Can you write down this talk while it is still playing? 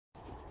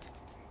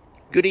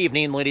Good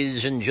evening,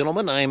 ladies and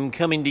gentlemen. I'm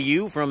coming to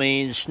you from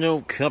a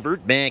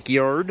snow-covered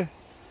backyard.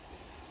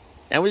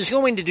 I was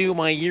going to do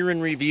my year in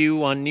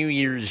review on New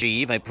Year's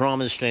Eve. I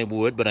promised I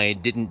would, but I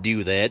didn't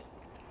do that.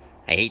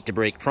 I hate to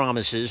break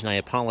promises, and I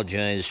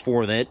apologize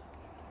for that.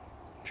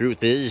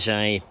 Truth is,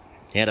 I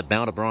had a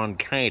bout of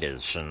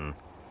bronchitis, and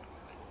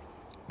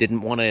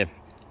didn't want to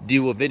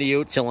do a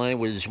video till I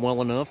was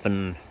well enough,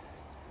 and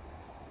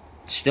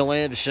still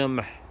have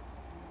some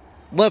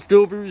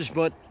leftovers,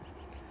 but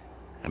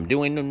I'm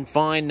doing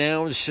fine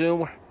now,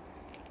 so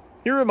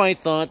here are my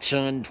thoughts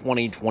on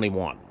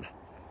 2021.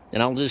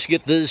 And I'll just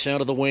get this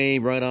out of the way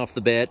right off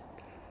the bat.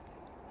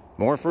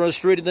 More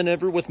frustrated than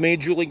ever with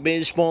Major League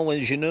Baseball,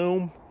 as you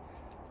know.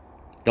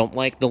 Don't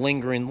like the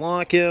lingering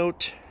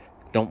lockout.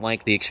 Don't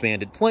like the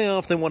expanded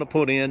playoff they want to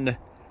put in.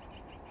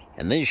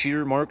 And this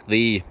year marked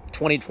the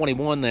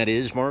 2021, that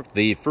is, marked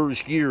the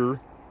first year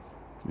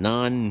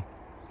that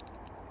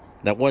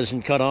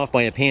wasn't cut off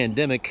by a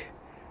pandemic.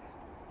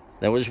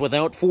 That was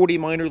without 40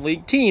 minor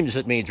league teams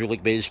that Major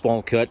League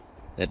Baseball cut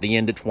at the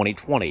end of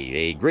 2020.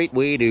 A great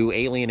way to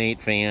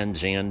alienate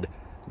fans and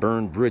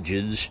burn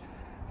bridges,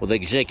 with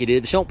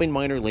executives helping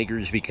minor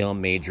leaguers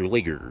become major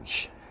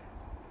leaguers.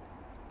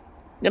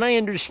 And I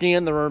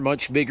understand there are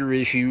much bigger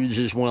issues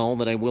as well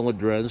that I will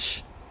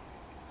address,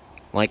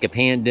 like a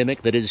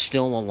pandemic that is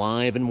still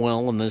alive and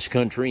well in this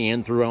country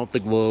and throughout the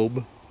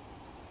globe.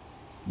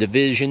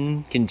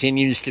 Division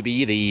continues to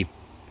be the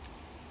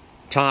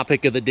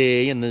topic of the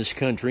day in this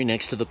country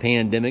next to the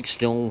pandemic.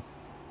 Still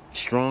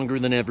stronger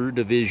than ever,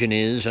 division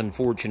is,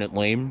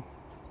 unfortunately. And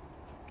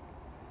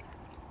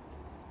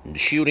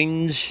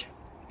shootings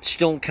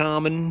still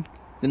common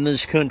in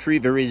this country,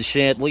 very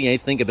sadly. I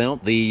think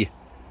about the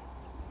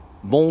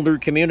Boulder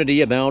community,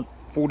 about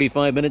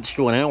 45 minutes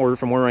to an hour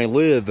from where I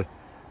live,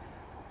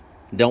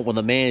 dealt with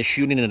a mass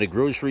shooting at a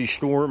grocery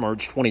store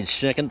March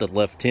 22nd that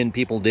left 10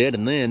 people dead,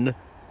 and then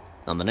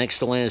on the next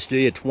to last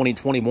day of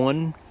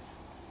 2021,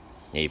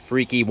 a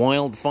freaky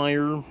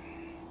wildfire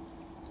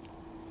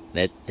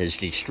that has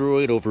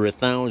destroyed over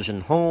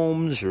 1,000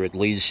 homes, or at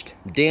least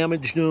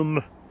damaged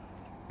them.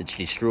 It's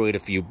destroyed a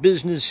few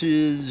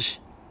businesses.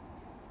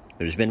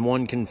 There's been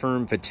one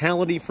confirmed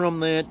fatality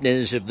from that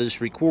as of this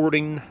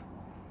recording.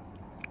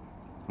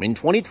 I mean,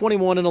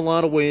 2021 in a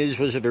lot of ways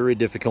was a very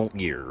difficult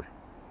year.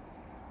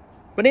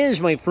 But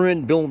as my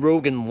friend Bill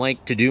Rogan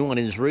liked to do on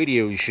his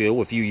radio show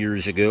a few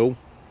years ago,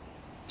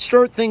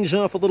 start things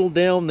off a little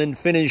down, then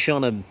finish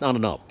on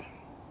an up.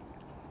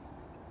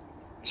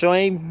 So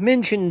I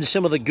mentioned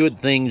some of the good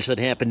things that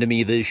happened to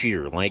me this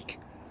year, like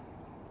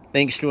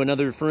thanks to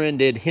another friend,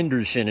 Ed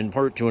Henderson, in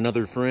part to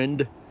another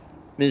friend,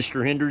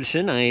 Mr.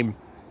 Henderson, I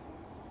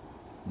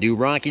do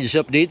Rockies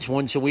updates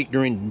once a week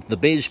during the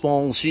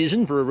baseball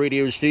season for a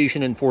radio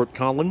station in Fort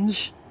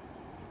Collins.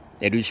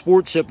 I do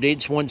sports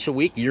updates once a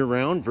week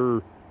year-round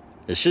for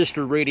a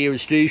sister radio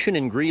station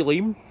in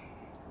Greeley.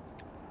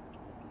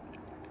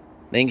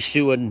 Thanks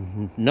to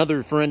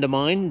another friend of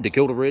mine,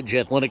 Dakota Ridge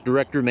Athletic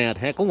Director Matt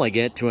Heckle, I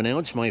get to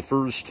announce my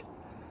first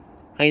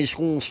high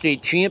school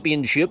state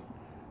championship.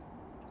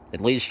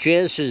 At least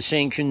Chess has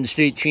sanctioned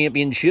state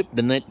championship,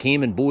 and that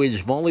came in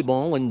boys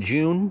volleyball in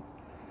June.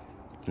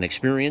 An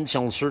experience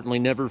I'll certainly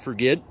never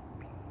forget.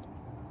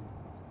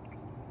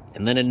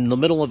 And then in the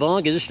middle of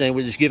August, I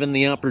was given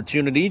the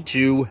opportunity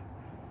to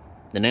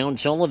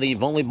announce all of the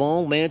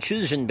volleyball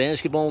matches and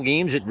basketball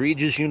games at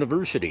Regis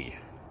University.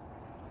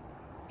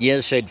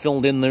 Yes, I'd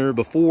filled in there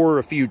before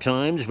a few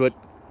times, but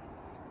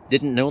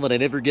didn't know that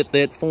I'd ever get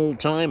that full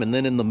time. And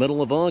then in the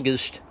middle of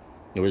August,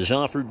 it was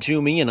offered to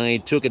me, and I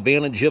took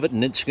advantage of it,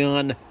 and it's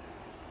gone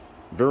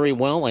very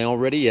well. I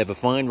already have a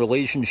fine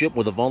relationship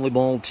with the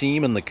volleyball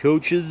team and the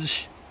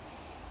coaches.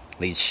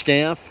 The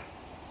staff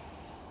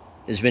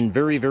has been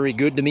very, very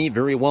good to me,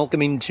 very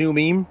welcoming to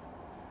me. I'm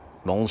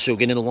also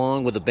getting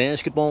along with the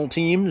basketball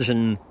teams,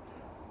 and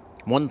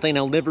one thing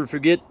I'll never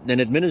forget, an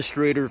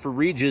administrator for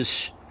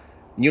Regis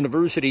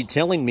University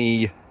telling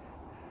me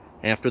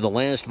after the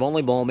last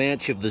volleyball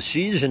match of the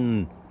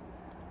season,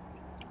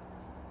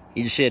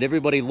 he said,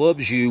 "Everybody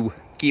loves you,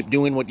 keep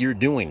doing what you're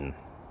doing."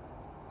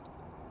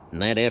 And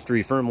that after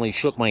he firmly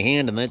shook my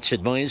hand, and that's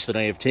advice that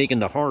I have taken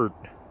to heart.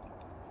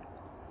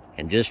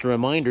 And just a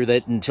reminder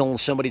that until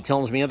somebody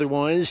tells me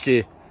otherwise,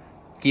 to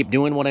keep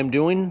doing what I'm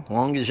doing, as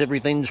long as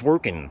everything's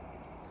working.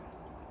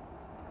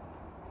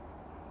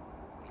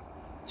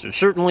 So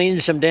certainly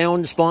some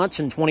down spots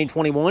in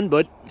 2021,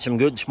 but some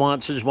good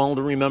spots as well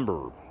to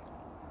remember.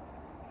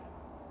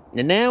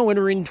 And now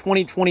entering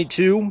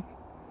 2022,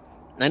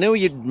 I know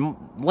you'd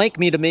like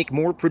me to make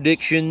more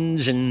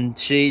predictions and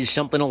say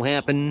something will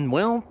happen.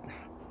 Well,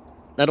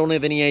 I don't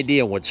have any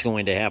idea what's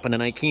going to happen,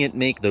 and I can't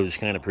make those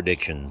kind of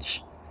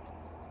predictions.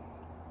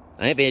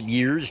 I've had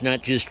years,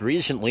 not just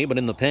recently, but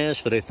in the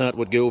past, that I thought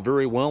would go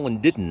very well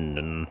and didn't.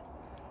 And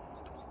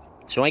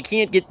so I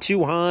can't get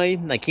too high,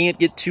 I can't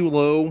get too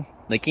low.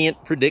 I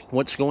can't predict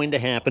what's going to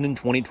happen in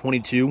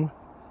 2022.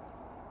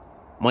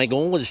 My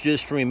goal is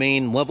just to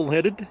remain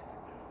level-headed,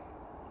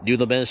 do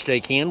the best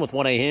I can with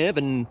what I have,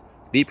 and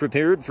be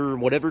prepared for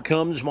whatever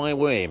comes my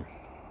way.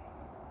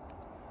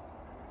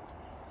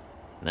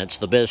 That's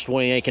the best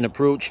way I can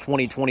approach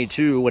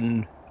 2022,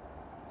 and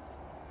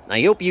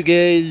I hope you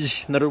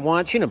guys that are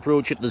watching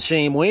approach it the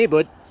same way,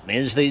 but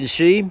as they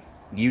say,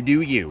 you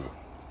do you.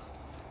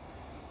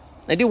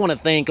 I do want to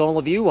thank all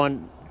of you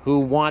who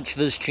watch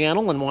this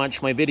channel and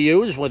watch my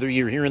videos, whether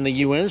you're here in the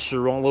U.S.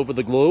 or all over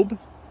the globe.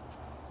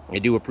 I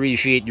do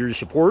appreciate your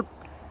support,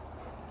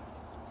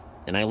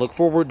 and I look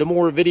forward to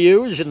more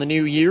videos in the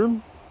new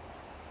year,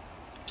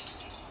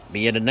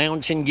 be it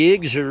announcing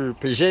gigs or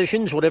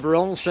possessions, whatever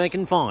else I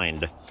can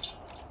find.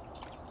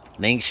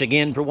 Thanks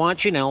again for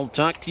watching. I'll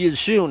talk to you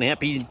soon.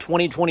 Happy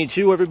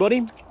 2022,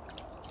 everybody.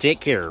 Take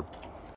care.